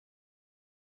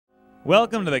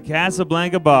Welcome to the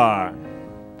Casablanca Bar.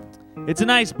 It's a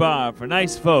nice bar for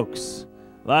nice folks.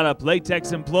 A lot of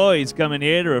Playtex employees come in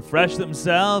here to refresh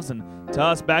themselves and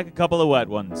toss back a couple of wet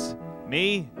ones.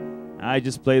 Me, I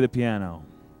just play the piano.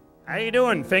 How you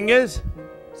doing, Fingers?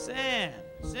 Sam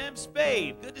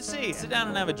Spade, good to see you. Sit down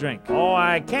and have a drink. Oh,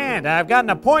 I can't. I've got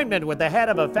an appointment with the head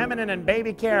of a feminine and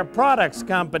baby care products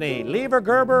company, Lever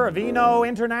Gerber Avino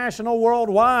International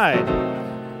Worldwide.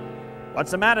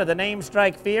 What's the matter? The name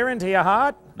strike fear into your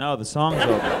heart? No, the song's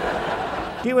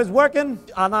over. She was working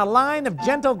on a line of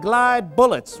Gentle Glide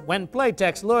bullets when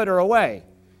Playtex lured her away.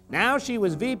 Now she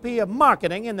was VP of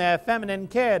marketing in their feminine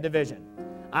care division.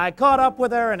 I caught up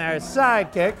with her and her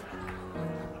sidekick,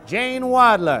 Jane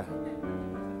Wadler.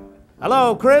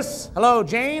 Hello, Chris. Hello,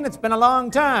 Jane. It's been a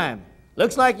long time.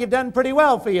 Looks like you've done pretty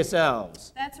well for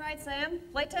yourselves. That's right, Sam.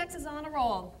 Playtex is on a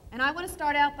roll. And I want to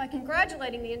start out by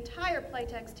congratulating the entire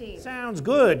Playtex team. Sounds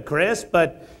good, Chris,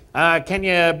 but can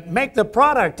you make the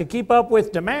product to keep up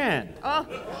with demand? Oh.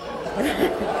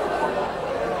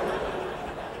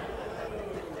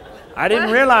 I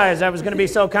didn't realize I was going to be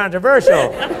so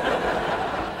controversial.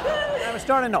 I was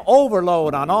starting to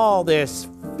overload on all this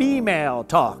female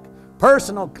talk,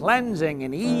 personal cleansing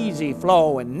and easy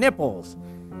flow and nipples.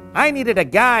 I needed a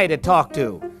guy to talk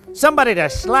to, somebody to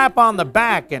slap on the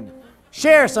back and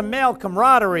share some male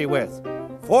camaraderie with.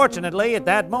 Fortunately, at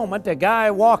that moment, a guy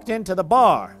walked into the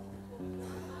bar.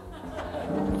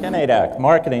 Ken Adak,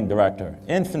 Marketing Director,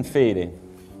 Infant Feeding.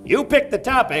 You picked the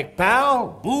topic,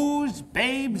 pal. Booze,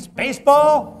 babes,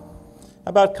 baseball? How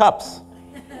about cups?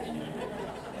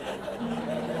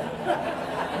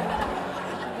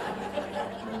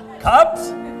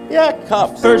 Cups? Yeah,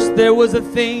 cups. First there was a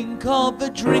thing called the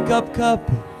drink-up cup.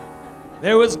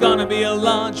 There was gonna be a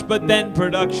launch, but then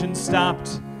production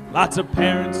stopped. Lots of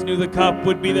parents knew the cup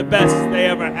would be the best they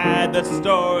ever had. The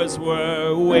stores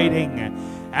were waiting,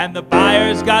 and the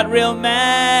buyers got real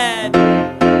mad.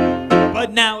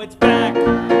 But now it's back,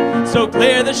 so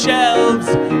clear the shelves.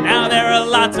 Now there are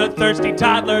lots of thirsty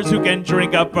toddlers who can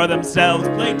drink up for themselves.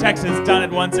 Playtex has done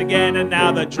it once again, and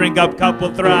now the drink-up cup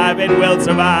will thrive. It will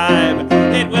survive.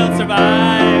 It will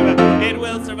survive. It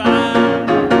will survive.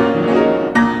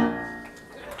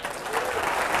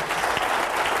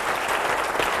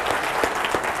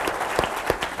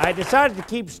 I decided to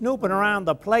keep snooping around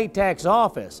the Playtex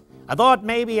office. I thought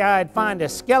maybe I'd find a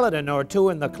skeleton or two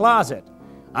in the closet.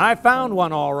 I found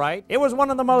one all right. It was one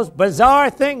of the most bizarre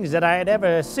things that I had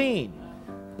ever seen.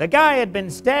 The guy had been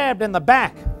stabbed in the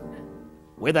back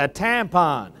with a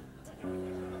tampon.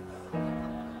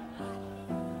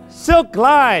 Silk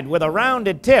Glide with a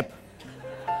rounded tip.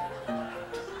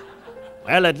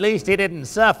 Well, at least he didn't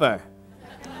suffer.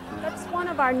 That's one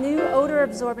of our new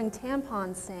odor-absorbing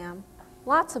tampons, Sam.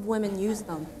 Lots of women use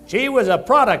them. She was a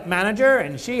product manager,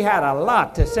 and she had a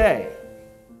lot to say.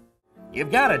 You've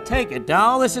got to take it,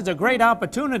 doll. This is a great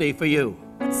opportunity for you.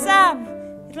 But Sam,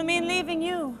 it'll mean leaving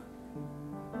you.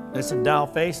 Listen,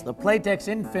 dollface, the Playtex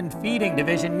infant feeding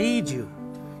division needs you.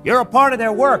 You're a part of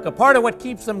their work, a part of what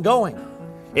keeps them going.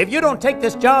 If you don't take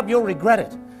this job, you'll regret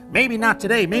it. Maybe not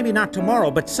today, maybe not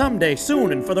tomorrow, but someday,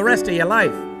 soon, and for the rest of your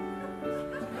life.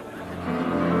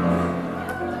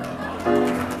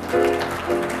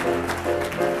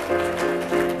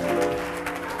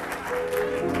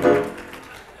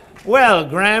 Well,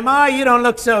 Grandma, you don't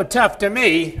look so tough to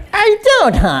me. I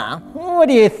don't, huh? What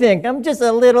do you think? I'm just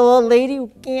a little old lady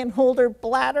who can't hold her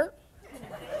bladder?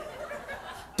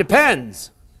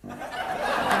 Depends.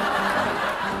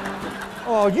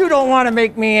 Oh, you don't want to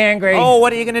make me angry. Oh,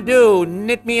 what are you gonna do?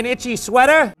 Knit me an itchy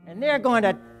sweater? And they're going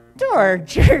to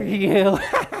torture you.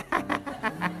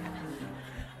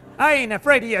 I ain't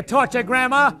afraid of your torture,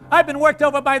 Grandma. I've been worked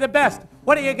over by the best.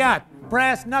 What do you got?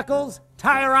 Brass knuckles?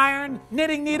 Tire iron?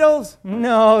 Knitting needles?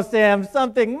 No, Sam,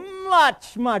 something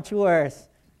much, much worse.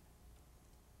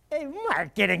 A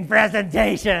marketing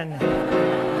presentation.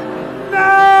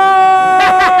 No!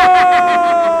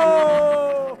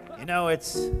 You know,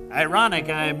 it's ironic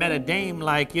I met a dame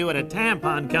like you at a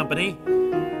tampon company.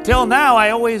 Till now,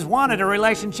 I always wanted a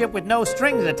relationship with no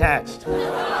strings attached.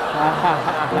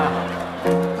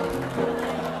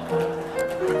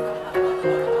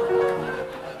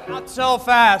 Not so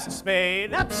fast,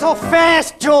 Spade. Not so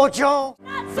fast, Jojo.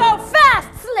 Not so fast,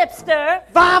 Slipster.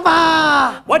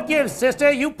 Baba! What gives,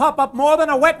 sister? You pop up more than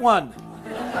a wet one.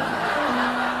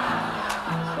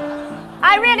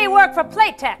 I really work for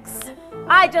Playtex.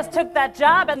 I just took that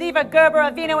job at Lever Gerber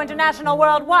Avino International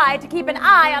Worldwide to keep an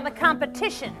eye on the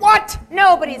competition. What?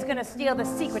 Nobody's gonna steal the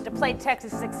secret to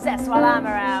Playtex's success while I'm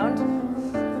around.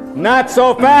 Not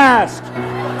so fast.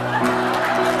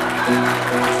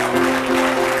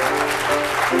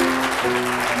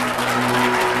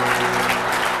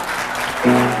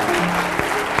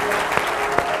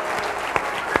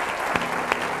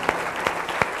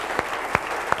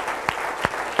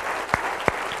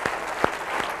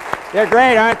 They're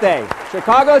great, aren't they?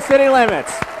 Chicago City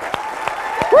Limits.